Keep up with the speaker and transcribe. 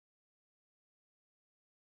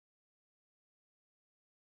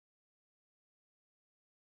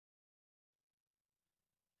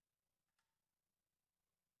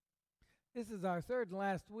This is our third and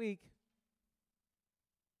last week.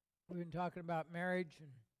 We've been talking about marriage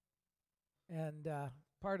and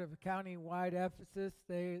part of a county-wide emphasis.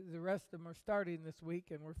 The rest of them are starting this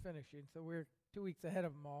week, and we're finishing, so we're 2 weeks ahead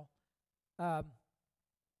of them all. And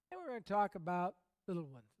we're going to talk about little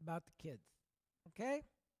ones, about the kids. Okay?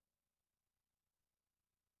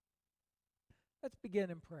 Let's begin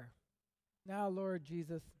in prayer. Now, Lord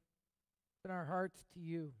Jesus, open our hearts to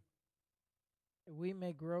you, that we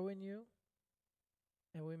may grow in you,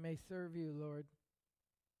 and we may serve you, Lord.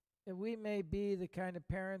 That we may be the kind of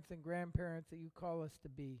parents and grandparents that you call us to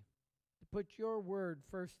be. To put your word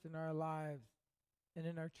first in our lives and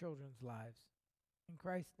in our children's lives. In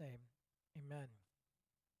Christ's name, amen.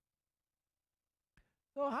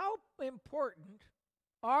 So how important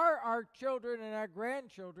are our children and our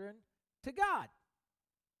grandchildren to God?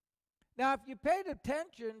 Now, if you paid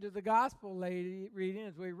attention to the gospel reading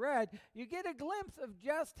as we read, you get a glimpse of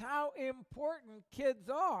just how important kids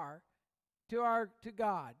are to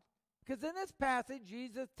God. Because in this passage,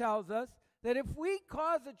 Jesus tells us that if we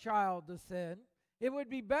cause a child to sin, it would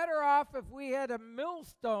be better off if we had a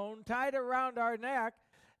millstone tied around our neck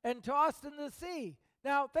and tossed in the sea.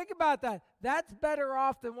 Now, think about that. That's better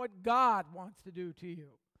off than what God wants to do to you.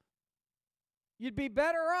 You'd be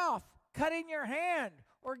better off cutting your hand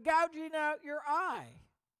or gouging out your eye.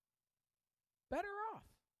 Better off.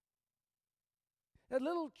 That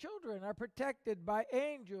little children are protected by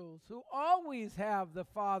angels who always have the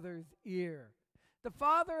Father's ear. The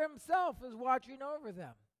Father himself is watching over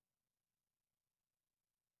them.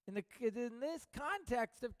 In this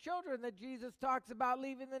context of children that Jesus talks about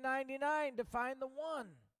leaving the 99 to find the one.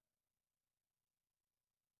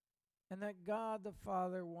 And that God the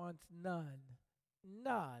Father wants none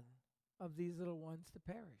of these little ones to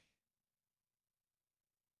perish.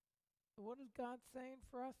 So what is God saying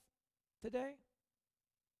for us today?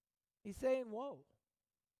 He's saying, woe.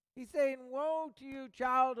 He's saying, woe to you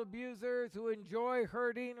child abusers who enjoy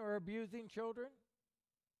hurting or abusing children.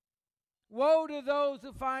 Woe to those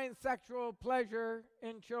who find sexual pleasure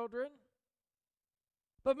in children.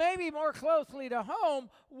 But maybe more closely to home,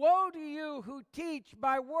 woe to you who teach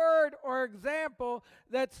by word or example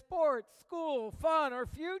that sports, school, fun, or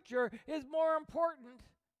future is more important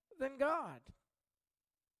than God.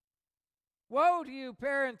 Woe to you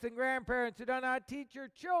parents and grandparents who do not teach your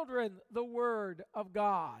children the word of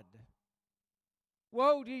God.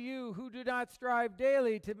 Woe to you who do not strive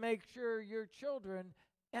daily to make sure your children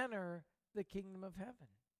enter the kingdom of heaven.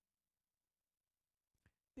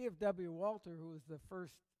 C.F.W. Walter, who was the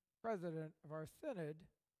first president of our synod,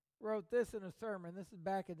 wrote this in a sermon. This is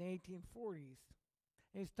back in the 1840s.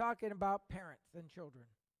 He's talking about parents and children.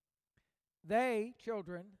 They,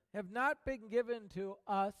 children, have not been given to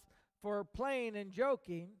us for playing and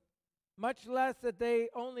joking, much less that they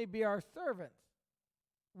only be our servants.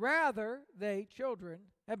 Rather, they, children,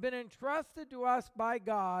 have been entrusted to us by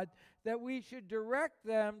God that we should direct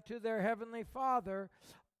them to their heavenly Father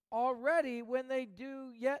already when they do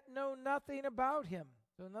yet know nothing about him.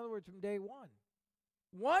 So in other words, from day one.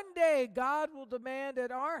 One day God will demand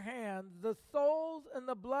at our hands the souls and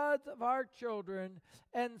the bloods of our children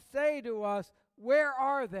and say to us, where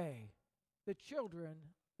are they, the children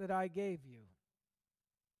that I gave you?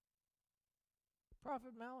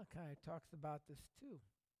 Prophet Malachi talks about this too.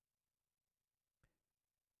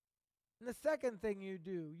 And the second thing you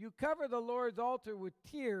do, you cover the Lord's altar with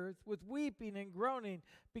tears, with weeping and groaning,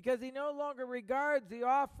 because he no longer regards the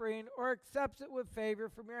offering or accepts it with favor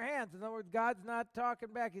from your hands. In other words, God's not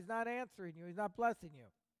talking back. He's not answering you. He's not blessing you.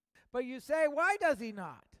 But you say, why does he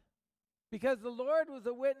not? Because the Lord was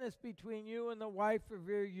a witness between you and the wife of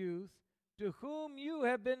your youth, to whom you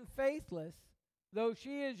have been faithless, though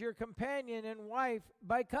she is your companion and wife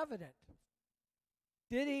by covenant.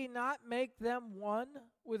 Did he not make them one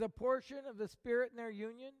with a portion of the Spirit in their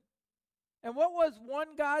union? And what was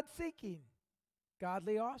one God seeking?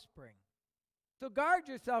 Godly offspring. So guard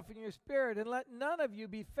yourself in your spirit, and let none of you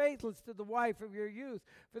be faithless to the wife of your youth.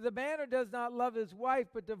 For the man who does not love his wife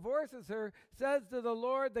but divorces her says to the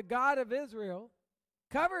Lord, the God of Israel,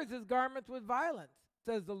 covers his garments with violence,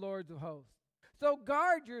 says the Lord of hosts. So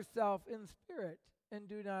guard yourself in spirit, and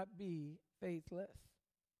do not be faithless.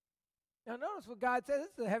 Now notice what God says.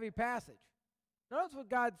 This is a heavy passage. Notice what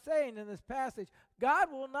God's saying in this passage.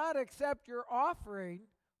 God will not accept your offering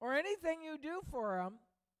or anything you do for him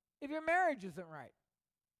if your marriage isn't right.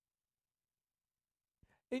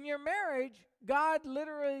 In your marriage, God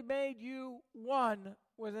literally made you one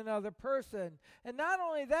with another person. And not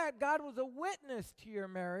only that, God was a witness to your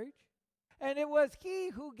marriage. And it was he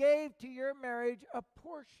who gave to your marriage a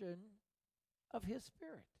portion of his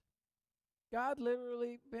Spirit. God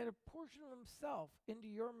literally made a portion of himself into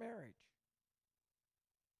your marriage.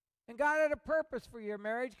 And God had a purpose for your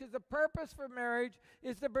marriage, because the purpose for marriage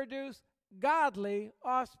is to produce godly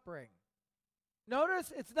offspring.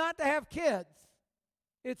 Notice, it's not to have kids.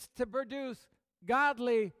 It's to produce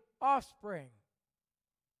godly offspring.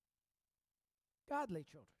 Godly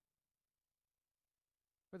children.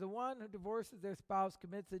 For the one who divorces their spouse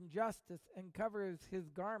commits injustice and covers his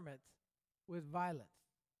garments with violence.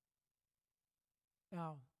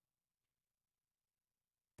 Now,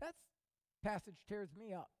 that passage tears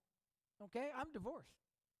me up. Okay? I'm divorced.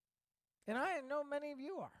 And I know many of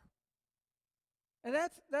you are. And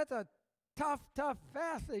that's a tough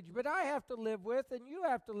passage, but I have to live with, and you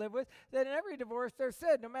have to live with, that in every divorce there's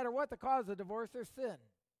sin. No matter what the cause of divorce, there's sin.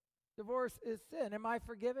 Divorce is sin. Am I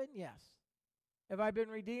forgiven? Yes. Have I been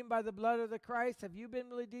redeemed by the blood of the Christ? Have you been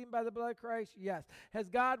redeemed by the blood of Christ? Yes. Has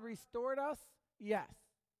God restored us? Yes.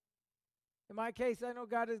 In my case, I know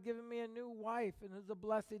God has given me a new wife, and it's a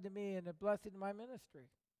blessing to me and a blessing to my ministry.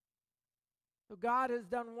 So God has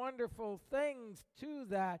done wonderful things to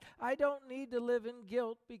that. I don't need to live in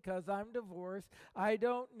guilt because I'm divorced. I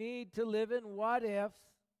don't need to live in what ifs.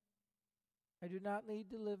 I do not need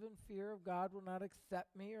to live in fear of God will not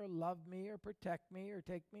accept me or love me or protect me or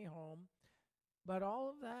take me home. But all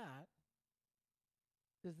of that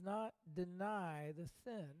does not deny the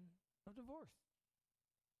sin of divorce.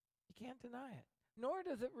 You can't deny it. Nor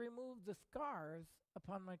does it remove the scars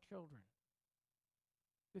upon my children.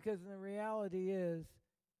 Because the reality is,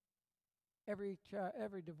 every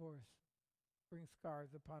divorce brings scars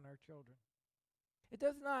upon our children. It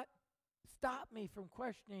does not stop me from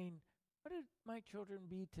questioning, what would my children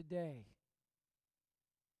be today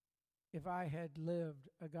if I had lived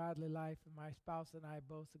a godly life and my spouse and I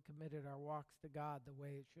both had committed our walks to God the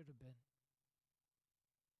way it should have been?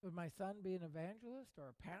 Would my son be an evangelist or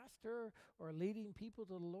a pastor or leading people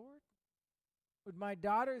to the Lord? Would my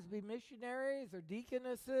daughters be missionaries or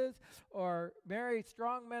deaconesses or marry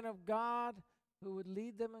strong men of God who would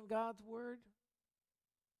lead them in God's word?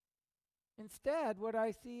 Instead, what I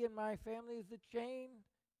see in my family is the chain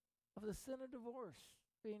of the sin of divorce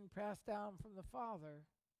being passed down from the father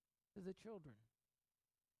to the children,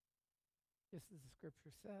 just as the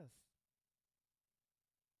scripture says.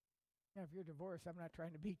 Now, if you're divorced, I'm not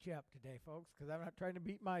trying to beat you up today, folks, because I'm not trying to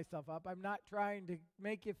beat myself up. I'm not trying to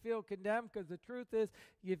make you feel condemned, because the truth is,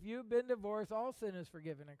 if you've been divorced, all sin is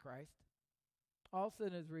forgiven in Christ. All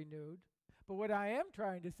sin is renewed. But what I am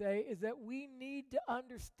trying to say is that we need to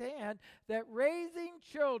understand that raising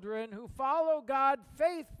children who follow God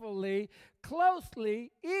faithfully,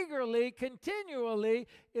 closely, eagerly, continually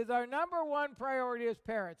is our number one priority as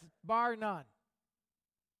parents, bar none.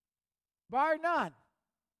 Bar none.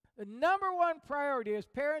 The number one priority as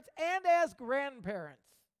parents and as grandparents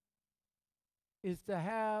is to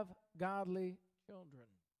have godly children.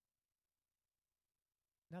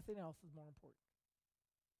 Nothing else is more important.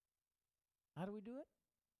 How do we do it?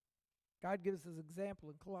 God gives us an example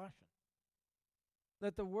in Colossians.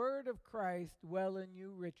 Let the word of Christ dwell in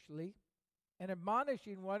you richly, and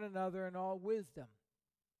admonishing one another in all wisdom,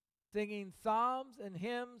 singing psalms and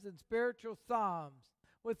hymns and spiritual psalms,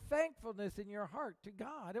 with thankfulness in your heart to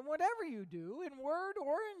God. And whatever you do, in word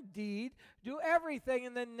or in deed, do everything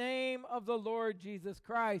in the name of the Lord Jesus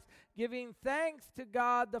Christ, giving thanks to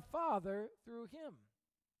God the Father through him.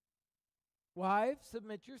 Wives,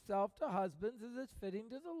 submit yourself to husbands as is fitting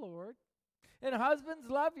to the Lord. And husbands,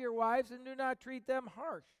 love your wives and do not treat them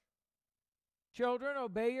harsh. Children,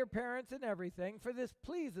 obey your parents in everything, for this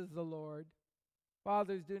pleases the Lord.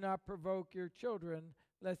 Fathers, do not provoke your children,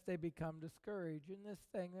 lest they become discouraged. In this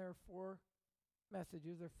thing, there are four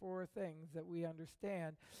messages, or four things that we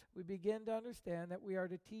understand. We begin to understand that we are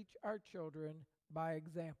to teach our children by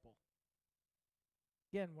example.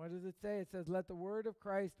 Again, what does it say? It says, let the word of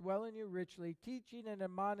Christ dwell in you richly, teaching and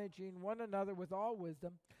admonishing one another with all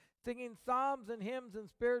wisdom, singing psalms and hymns and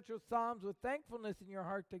spiritual psalms with thankfulness in your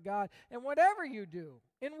heart to God. And whatever you do,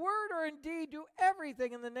 in word or in deed, do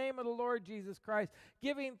everything in the name of the Lord Jesus Christ,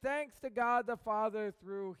 giving thanks to God the Father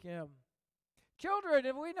through him. Children,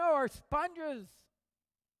 if we know, are sponges.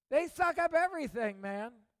 They suck up everything,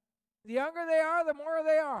 man. The younger they are, the more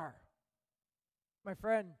they are. My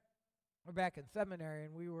friend, we're back in seminary,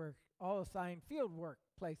 and we were all assigned field work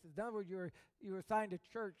places. In other words, you were assigned a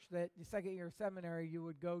church that the second year of seminary you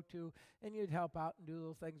would go to, and you'd help out and do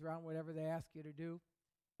little things around whatever they asked you to do.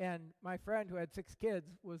 And my friend, who had 6 kids,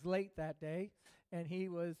 was late that day, and he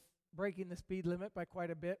was breaking the speed limit by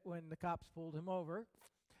quite a bit when the cops pulled him over.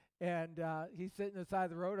 And he's sitting on the side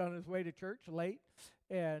of the road on his way to church late,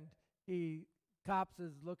 and he Cops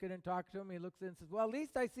is looking and talking to him. He looks in and says, well, at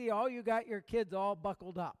least I see all you got your kids all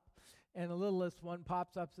buckled up. And the littlest one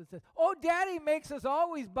pops up and says, oh, Daddy makes us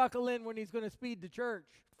always buckle in when he's going to speed to church.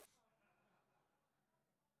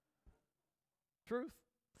 Truth.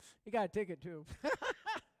 You got a ticket too.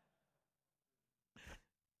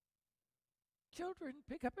 Children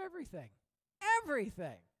pick up everything.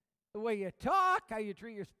 Everything. The way you talk, how you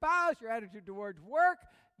treat your spouse, your attitude towards work,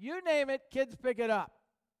 you name it, kids pick it up.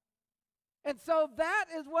 And so that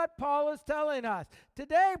is what Paul is telling us.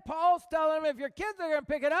 Today, Paul's telling them, if your kids are going to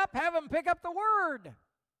pick it up, have them pick up the Word.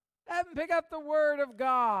 Have them pick up the Word of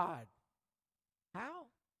God. How?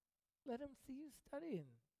 Let them see you studying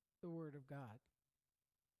the Word of God.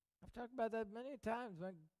 I've talked about that many times.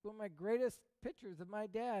 One of my greatest pictures of my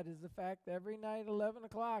dad is the fact that every night at 11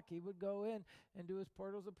 o'clock he would go in and do his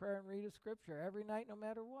portals of prayer and read a scripture every night no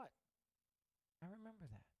matter what. I remember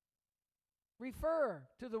that. Refer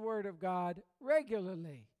to the Word of God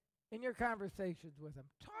regularly in your conversations with them.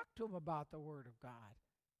 Talk to them about the Word of God.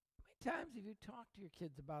 How many times have you talked to your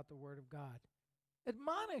kids about the Word of God?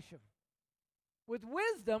 Admonish them with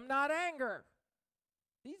wisdom, not anger.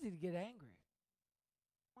 It's easy to get angry.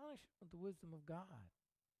 Admonish them with the wisdom of God.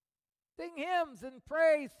 Sing hymns and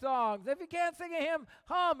praise songs. If you can't sing a hymn,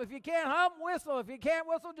 hum. If you can't hum, whistle. If you can't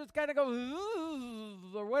whistle, just kind of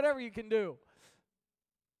go or whatever you can do.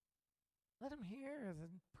 Let them hear the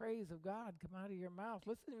praise of God come out of your mouth.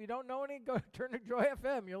 Listen, if you don't know any, go turn to Joy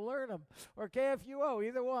FM. You'll learn them. Or KFUO,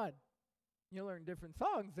 either one. You'll learn different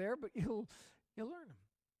songs there, but you'll learn them.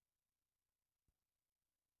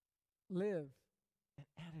 Live an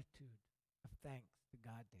attitude of thanks to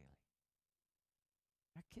God daily.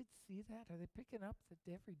 Our kids see that? Are they picking up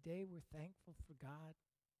that every day we're thankful for God,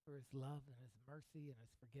 for His love and His mercy and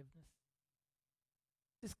His forgiveness?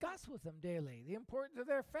 Discuss with them daily the importance of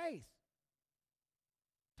their faith.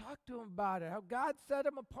 Talk to them about it, how God set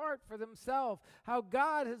them apart for themselves, how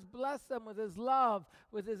God has blessed them with His love,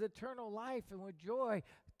 with His eternal life, and with joy.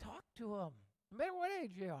 Talk to them, no matter what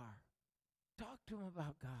age they are. Talk to them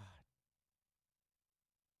about God.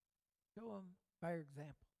 Show them by your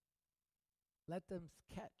example. Let them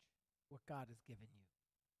catch what God has given you.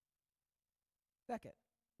 Second,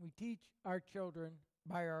 we teach our children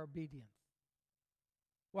by our obedience.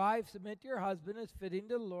 Wives, submit to your husband as fitting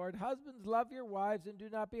to the Lord. Husbands, love your wives and do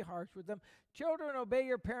not be harsh with them. Children, obey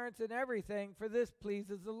your parents in everything, for this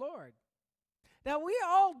pleases the Lord. Now, we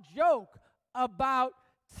all joke about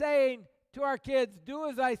saying to our kids, do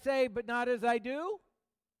as I say, but not as I do,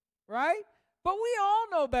 right? But we all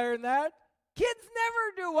know better than that. Kids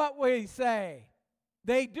never do what we say.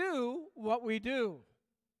 They do what we do.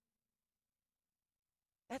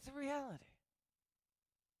 That's a reality.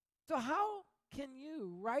 So how can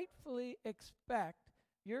you rightfully expect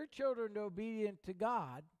your children to be obedient to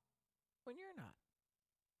God when you're not?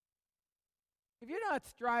 If you're not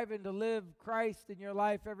striving to live Christ in your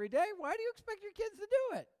life every day, why do you expect your kids to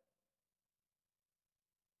do it?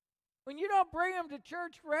 When you don't bring them to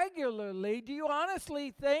church regularly, do you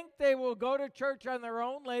honestly think they will go to church on their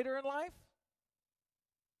own later in life?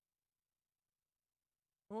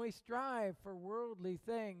 When we strive for worldly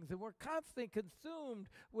things and we're constantly consumed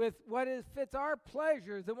with what fits our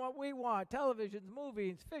pleasures and what we want, televisions,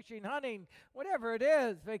 movies, fishing, hunting, whatever it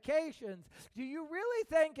is, vacations, do you really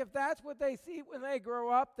think if that's what they see when they grow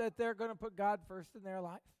up that they're going to put God first in their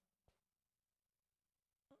life?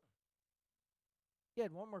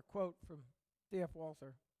 Again, one more quote from C.F.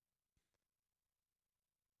 Walser.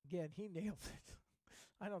 Again, he nails it.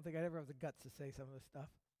 I don't think I'd ever have the guts to say some of this stuff.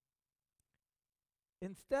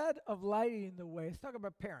 Instead of lighting the way, let's talk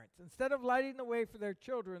about parents. Instead of lighting the way for their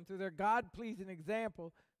children through their God-pleasing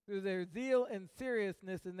example, through their zeal and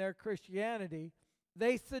seriousness in their Christianity,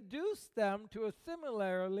 they seduce them to a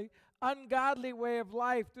similarly ungodly way of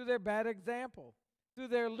life through their bad example, through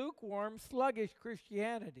their lukewarm, sluggish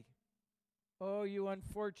Christianity. Oh, you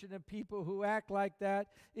unfortunate people who act like that.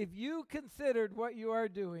 If you considered what you are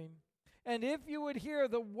doing, and if you would hear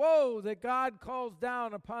the woe that God calls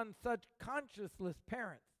down upon such conscienceless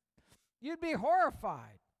parents, you'd be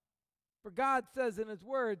horrified. For God says in His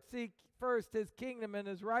Word, seek first His kingdom and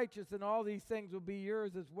His righteousness, and all these things will be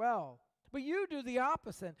yours as well. But you do the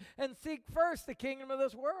opposite and seek first the kingdom of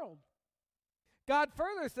this world. God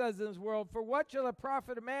further says in His world, for what shall it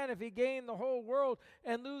profit a man if he gain the whole world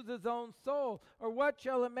and lose his own soul? Or what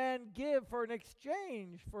shall a man give for an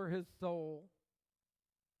exchange for his soul?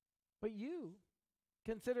 But you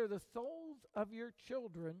consider the souls of your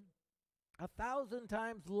children 1,000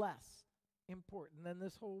 times less important than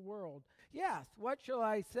this whole world. Yes, what shall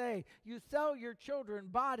I say? You sell your children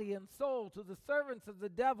body and soul to the servants of the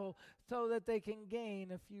devil so that they can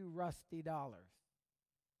gain a few rusty dollars.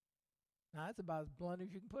 Now, that's about as blunt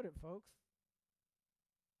as you can put it, folks.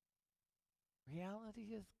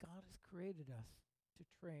 Reality is God has created us to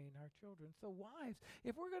train our children. So wives,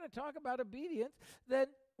 if we're going to talk about obedience, then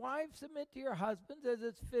wives, submit to your husbands as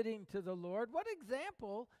it's fitting to the Lord. What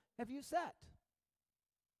example have you set?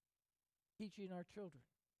 Teaching our children.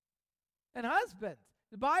 And husbands,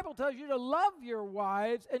 the Bible tells you to love your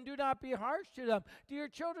wives and do not be harsh to them. Do your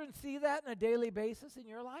children see that on a daily basis in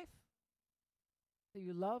your life? Do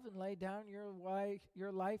you love and lay down your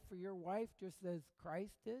life for your wife just as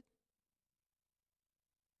Christ did?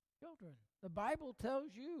 Children, the Bible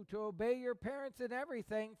tells you to obey your parents in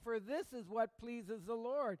everything, for this is what pleases the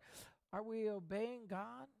Lord. Are we obeying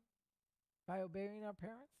God by obeying our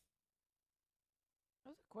parents?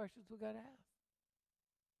 Those are questions we got to ask.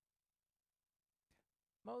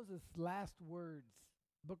 Moses' last words,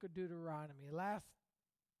 book of Deuteronomy, last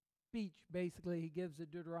speech basically he gives to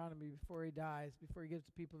Deuteronomy before he dies, before he gives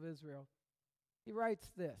the people of Israel. He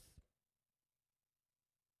writes this.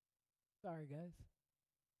 Sorry, guys.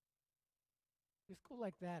 Just go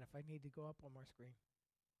like that if I need to go up on more screen.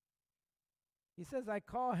 He says, I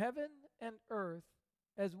call heaven and earth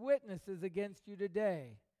as witnesses against you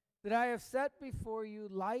today, that I have set before you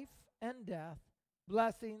life and death,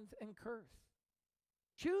 blessings and curse.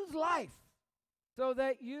 Choose life so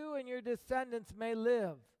that you and your descendants may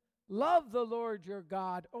live. Love the Lord your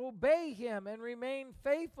God, obey him, and remain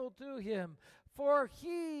faithful to him, for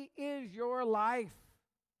he is your life.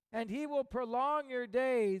 And he will prolong your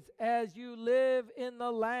days as you live in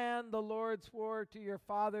the land the Lord swore to your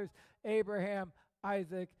fathers, Abraham,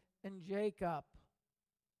 Isaac, and Jacob.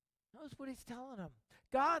 Notice what he's telling them.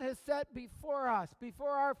 God has set before us,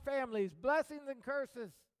 before our families, blessings and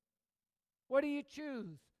curses. What do you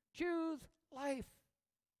choose? Choose life.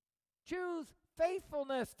 Choose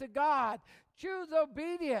faithfulness to God. Choose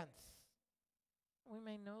obedience. We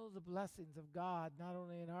may know the blessings of God not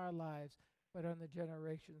only in our lives, but on the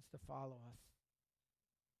generations to follow us.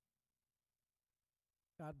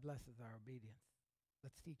 God blesses our obedience.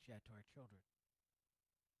 Let's teach that to our children.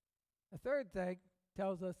 The third thing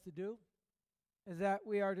tells us to do is that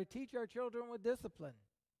we are to teach our children with discipline.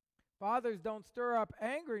 Fathers, don't stir up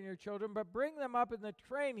anger in your children, but bring them up in the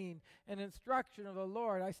training and instruction of the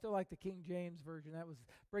Lord. I still like the King James Version. That was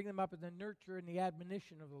bring them up in the nurture and the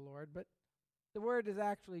admonition of the Lord. But the word is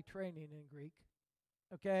actually training in Greek.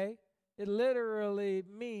 Okay? It literally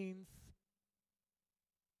means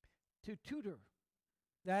to tutor.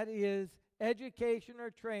 That is education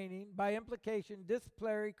or training, by implication,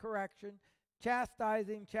 disciplinary correction,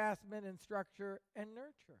 chastising, chastisement, and structure, and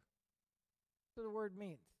nurture. That's what the word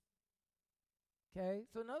means. Okay?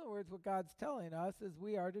 So in other words, what God's telling us is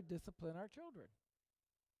we are to discipline our children.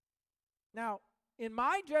 Now, in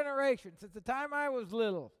my generation, since the time I was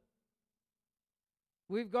little,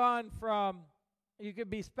 we've gone from you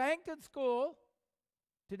could be spanked in school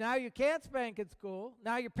to now you can't spank in school.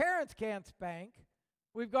 Now your parents can't spank.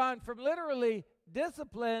 We've gone from literally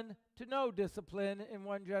discipline to no discipline in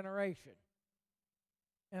one generation.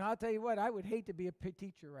 And I'll tell you what, I would hate to be a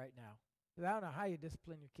teacher right now, because I don't know how you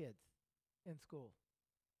discipline your kids in school.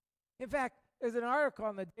 In fact, there's an article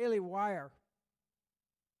on the Daily Wire.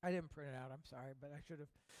 I didn't print it out, I'm sorry, but I should have.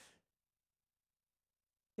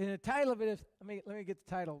 And the title of it is, let me get the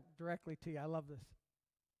title directly to you. I love this.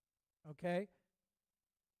 Okay?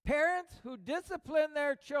 Parents who discipline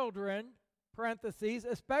their children, parentheses,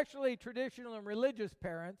 especially traditional and religious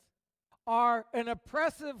parents, are an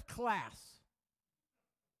oppressive class.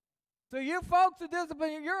 So you folks who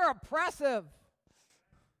discipline, you're oppressive.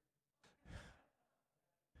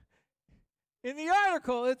 In the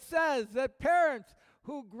article, it says that parents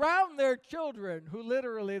who ground their children, who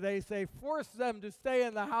literally, they say, force them to stay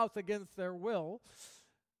in the house against their will,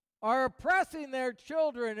 are oppressing their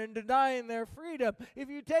children and denying their freedom. If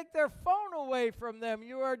you take their phone away from them,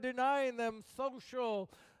 you are denying them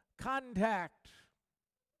social contact.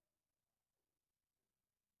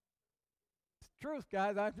 It's truth,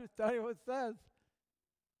 guys. I'm just telling you what it says.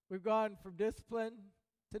 We've gone from discipline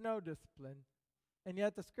to no discipline. And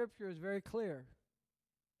yet the scripture is very clear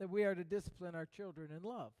that we are to discipline our children in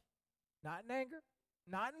love. Not in anger,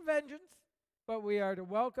 not in vengeance, but we are to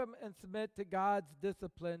welcome and submit to God's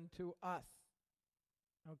discipline to us.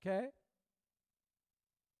 Okay?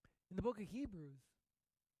 In the book of Hebrews,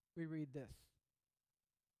 we read this.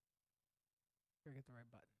 Here, get the right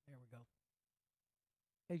button. There we go.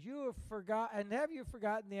 As you have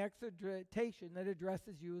forgotten the exhortation that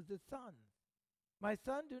addresses you as the sons. My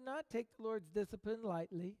son, do not take the Lord's discipline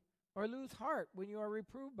lightly, or lose heart when you are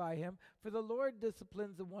reproved by him, for the Lord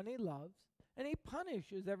disciplines the one he loves, and he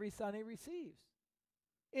punishes every son he receives.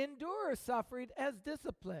 Endure suffering as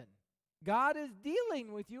discipline. God is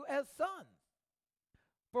dealing with you as sons.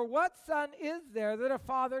 For what son is there that a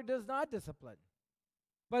father does not discipline?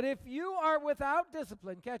 But if you are without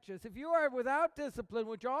discipline, catch this, if you are without discipline,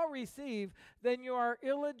 which all receive, then you are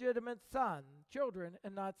illegitimate sons, children,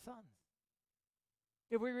 and not sons.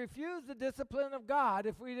 If we refuse the discipline of God,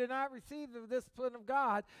 if we do not receive the discipline of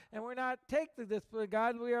God, and we not take the discipline of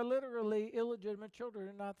God, we are literally illegitimate children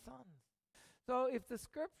and not sons. So if the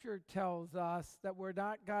scripture tells us that we're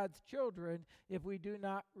not God's children, if we do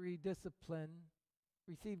not receive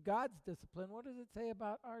God's discipline, what does it say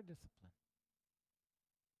about our discipline?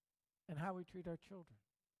 And how we treat our children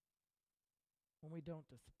when we don't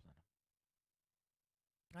discipline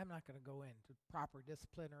them. I'm not going to go into proper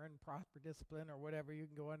discipline or improper discipline or whatever. You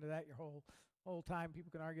can go into that your whole time.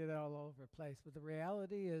 People can argue that all over the place. But the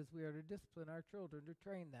reality is we are to discipline our children, to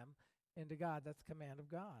train them into God. That's the command of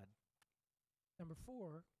God. Number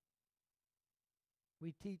 4,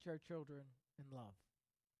 we teach our children in love.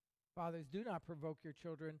 Fathers, do not provoke your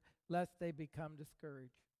children, lest they become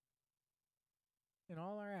discouraged. In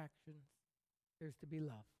all our actions, there's to be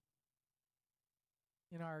love.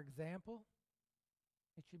 In our example,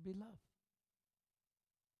 it should be love.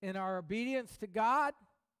 In our obedience to God,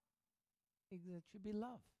 it should be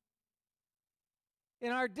love.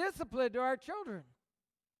 In our discipline to our children,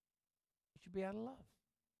 it should be out of love.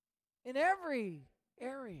 In every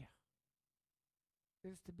area,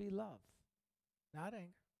 there's to be love. Not anger,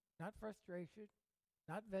 not frustration,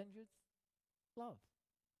 not vengeance, love.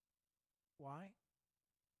 Why?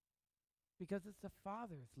 Because it's the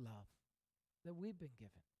Father's love that we've been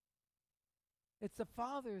given. It's the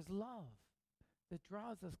Father's love that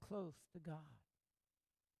draws us close to God.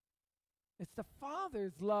 It's the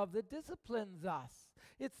Father's love that disciplines us.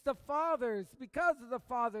 It's because of the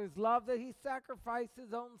Father's love that he sacrificed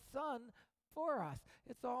his own Son for us.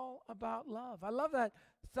 It's all about love. I love that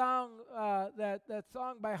song, that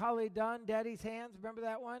song by Holly Dunn, Daddy's Hands. Remember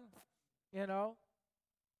that one? You know?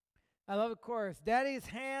 I love the chorus. Daddy's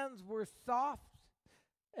hands were soft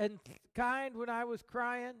and kind when I was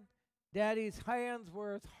crying. Daddy's hands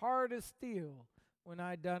were as hard as steel when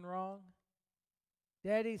I'd done wrong.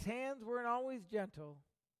 Daddy's hands weren't always gentle,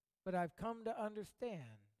 but I've come to understand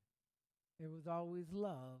there was always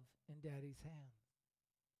love in Daddy's hands.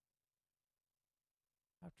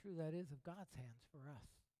 How true that is of God's hands for us.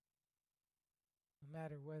 No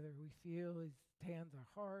matter whether we feel his hands are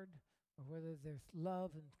hard or whether there's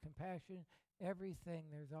love and compassion, everything,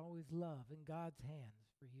 there's always love in God's hands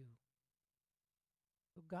for you.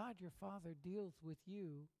 So God, your Father, deals with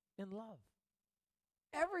you in love.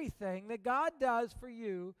 Everything that God does for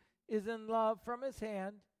you is in love from his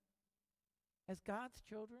hand. As God's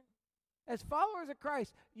children, as followers of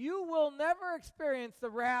Christ, you will never experience the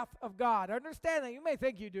wrath of God. Understand that. You may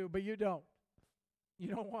think you do, but you don't. You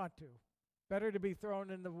don't want to. Better to be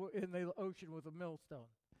thrown in the ocean with a millstone.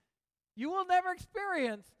 You will never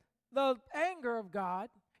experience the anger of God.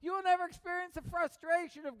 You will never experience the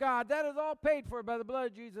frustration of God. That is all paid for by the blood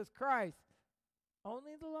of Jesus Christ.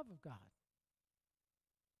 Only the love of God.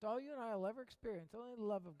 It's all you and I will ever experience, only the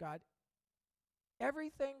love of God.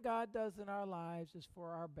 Everything God does in our lives is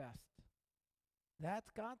for our best. That's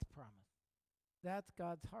God's promise. That's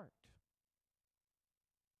God's heart.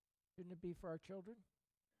 Shouldn't it be for our children?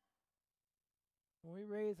 When we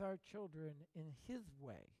raise our children in his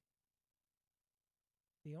way,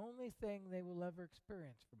 the only thing they will ever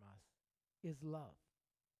experience from us is love.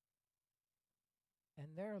 And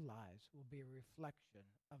their lives will be a reflection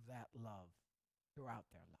of that love throughout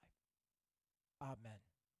their life. Amen.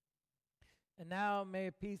 And now may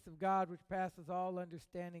a peace of God which passes all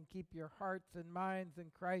understanding keep your hearts and minds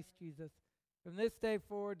in Christ Jesus from this day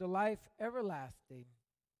forward to life everlasting.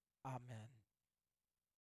 Amen.